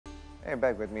Hey,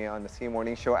 back with me on the C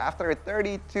Morning Show. After a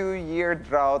 32-year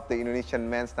drought, the Indonesian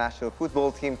men's national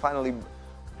football team finally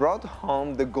brought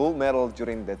home the gold medal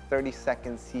during the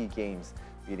 32nd SEA Games,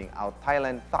 beating out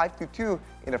Thailand 5-2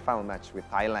 in the final match with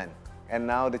Thailand. And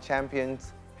now the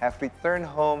champions have returned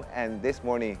home, and this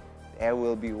morning they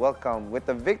will be welcomed with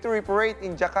the victory parade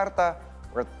in Jakarta,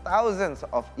 where thousands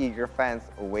of eager fans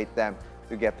await them.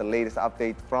 To get the latest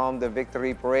update from the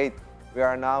victory parade, we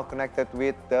are now connected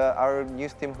with our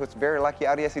news team who's very lucky,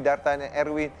 Arya Siddhartha and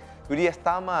Erwin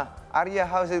Widiastama. Arya,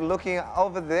 how's it looking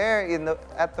over there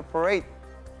at the parade?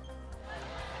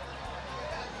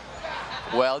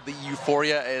 Well, the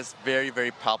euphoria is very,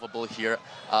 very palpable here.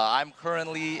 I'm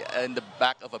currently in the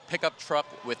back of a pickup truck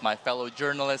with my fellow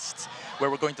journalists,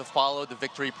 where we're going to follow the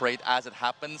victory parade as it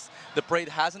happens. The parade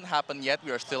hasn't happened yet.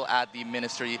 We are still at the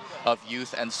Ministry of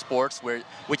Youth and Sports,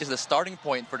 which is the starting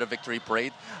point for the victory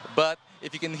parade. But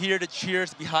if you can hear the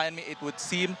cheers behind me, it would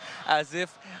seem as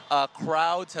if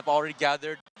crowds have already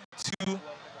gathered to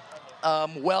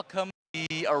welcome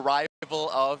the arrival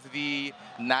of the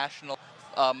national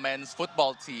men's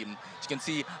football team. As you can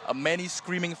see, many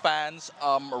screaming fans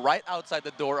right outside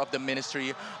the door of the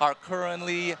ministry are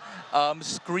currently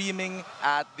screaming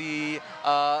at the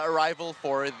arrival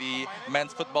for the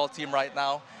men's football team right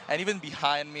now. And even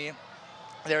behind me,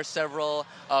 there are several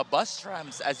bus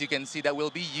trams, as you can see, that will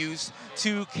be used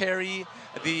to carry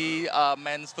the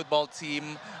men's football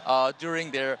team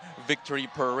during their victory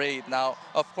parade. Now,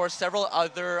 of course, several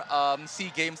other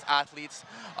SEA Games athletes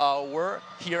were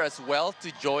here as well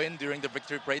to join during the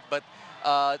victory parade, but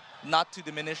not to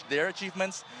diminish their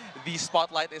achievements. The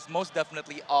spotlight is most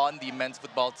definitely on the men's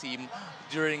football team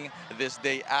during this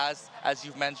day, as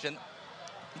you've mentioned.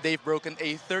 They've broken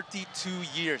a 32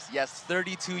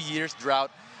 years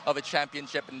drought of a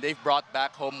championship, and they've brought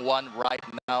back home one right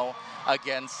now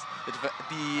against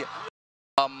the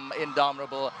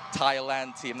indomitable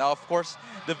Thailand team. Now, of course,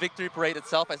 the victory parade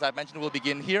itself, as I mentioned, will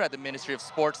begin here at the Ministry of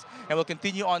Sports and will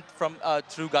continue on from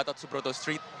through Gatot Subroto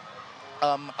Street,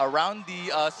 around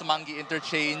the Semanggi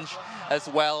interchange, as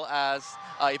well as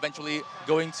eventually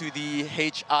going to the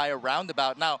HI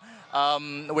roundabout. Now,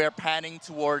 we're panning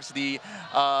towards the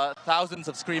thousands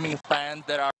of screaming fans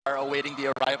that are awaiting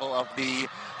the arrival of the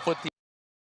foot team.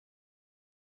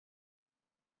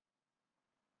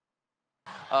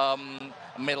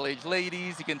 Middle-aged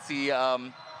ladies, you can see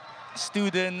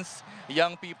students,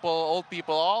 young people, old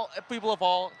people, all people of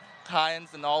all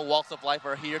kinds and all walks of life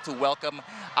are here to welcome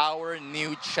our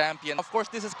new champion. Of course,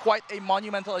 this is quite a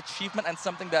monumental achievement and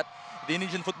something that the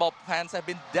Indonesian football fans have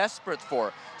been desperate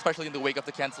for, especially in the wake of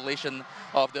the cancellation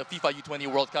of the FIFA U20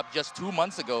 World Cup just 2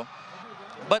 months ago.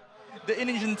 But the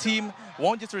Indonesian team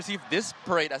won't just receive this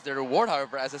parade as their reward,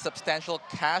 however, as a substantial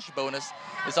cash bonus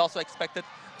is also expected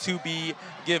to be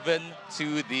given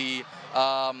to the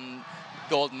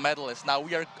gold medalists. Now,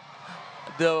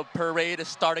 the parade is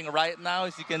starting right now.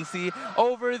 As you can see,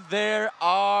 over there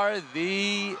are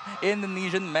the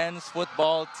Indonesian men's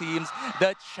football teams,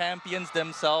 the champions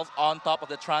themselves, on top of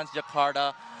the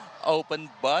Transjakarta open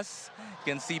bus.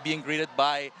 You can see being greeted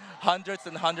by hundreds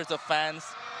and hundreds of fans,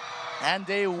 and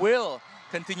they will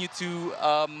continue to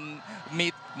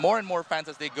meet more and more fans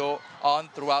as they go on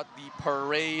throughout the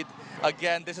parade.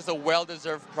 Again, this is a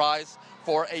well-deserved prize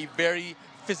for a very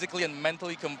physically and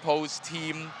mentally composed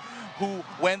team who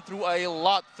went through a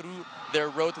lot through their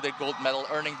road to their gold medal,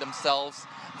 earning themselves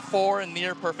 4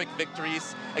 near-perfect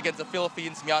victories against the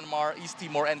Philippines, Myanmar, East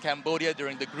Timor, and Cambodia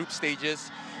during the group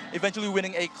stages, eventually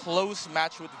winning a close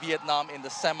match with Vietnam in the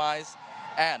semis,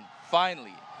 and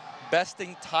finally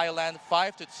besting Thailand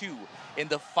 5-2 in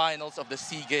the finals of the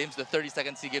SEA Games, the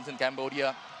 32nd SEA Games in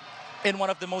Cambodia, in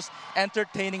one of the most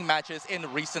entertaining matches in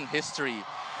recent history.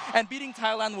 And beating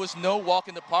Thailand was no walk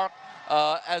in the park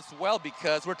as well,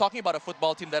 because we're talking about a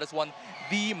football team that has won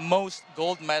the most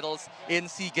gold medals in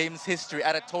SEA Games history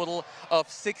at a total of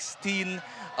 16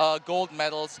 gold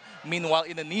medals. Meanwhile,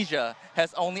 Indonesia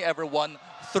has only ever won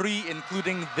 3,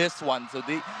 including this one. So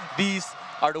these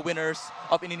are the winners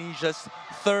of Indonesia's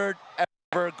 3rd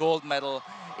ever gold medal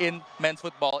in men's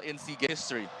football in SEA Games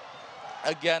history.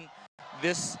 Again,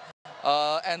 this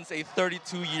ends a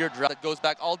 32-year drought that goes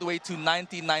back all the way to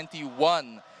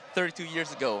 1991, 32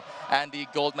 years ago. And the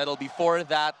gold medal before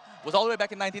that was all the way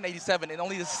back in 1987, in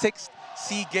only the 6th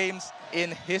SEA Games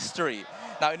in history.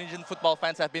 Now, Indonesian football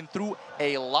fans have been through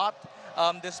a lot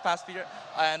this past year,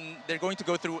 and they're going to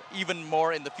go through even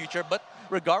more in the future. But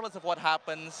regardless of what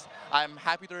happens, I'm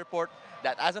happy to report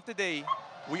that as of today,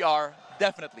 we are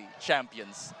definitely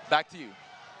champions. Back to you.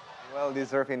 Well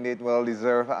deserved indeed, well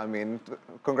deserved. I mean,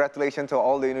 congratulations to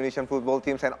all the Indonesian football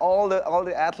teams and all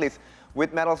the athletes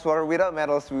with medals or without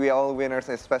medals, we all winners,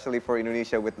 especially for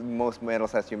Indonesia with most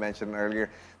medals, as you mentioned earlier.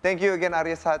 Thank you again,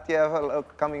 Arya Satya,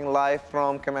 coming live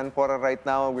from Kemenpora right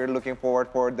now. We're looking forward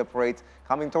for the parades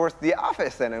coming towards the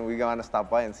office, and then we're going to stop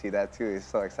by and see that too. It's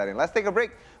so exciting. Let's take a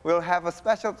break. We'll have a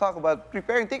special talk about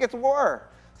preparing tickets war.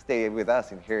 Stay with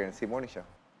us in here in C Morning Show.